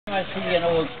I see an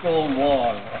old stone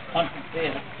wall, a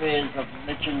concentrated phrase of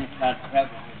legends and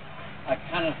crevices, I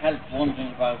cannot help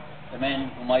wondering about the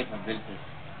men who might have built it.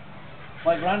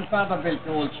 My grandfather built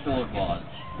old stone walls.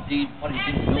 Indeed, what he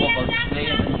didn't know about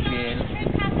slate and shale,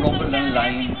 rubble and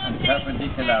lime and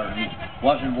perpendicularity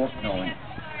wasn't worth knowing.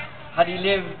 Had he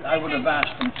lived, I would have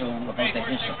asked him about the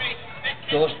hyssop.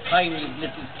 Those tiny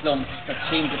little clumps that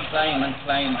seemed to climb and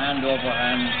climb hand over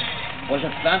hand. Was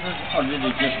it planted or did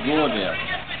it just grow there?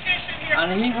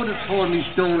 And he would have told me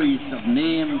stories of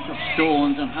names of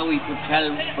stones and how he could tell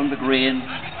from the grain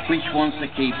which ones to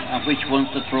keep and which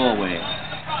ones to throw away.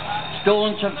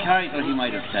 Stones of character, he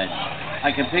might have said.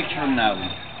 I can picture him now,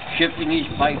 shifting his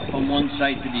pipe from one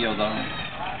side to the other.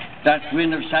 That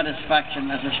grin of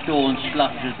satisfaction as a stone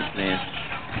slotted into place.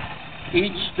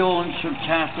 Each stone should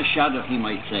cast a shadow, he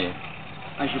might say.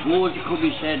 I suppose it could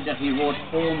be said that he wrote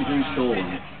poems in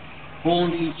stone,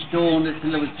 honed each stone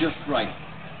until it was just right.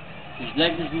 His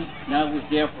legacy now was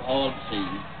there for all to see,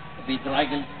 a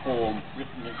bedraggled poem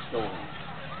written in stone.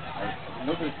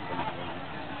 Another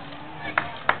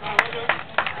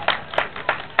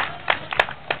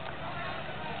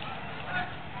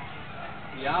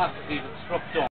The art of even struck stone.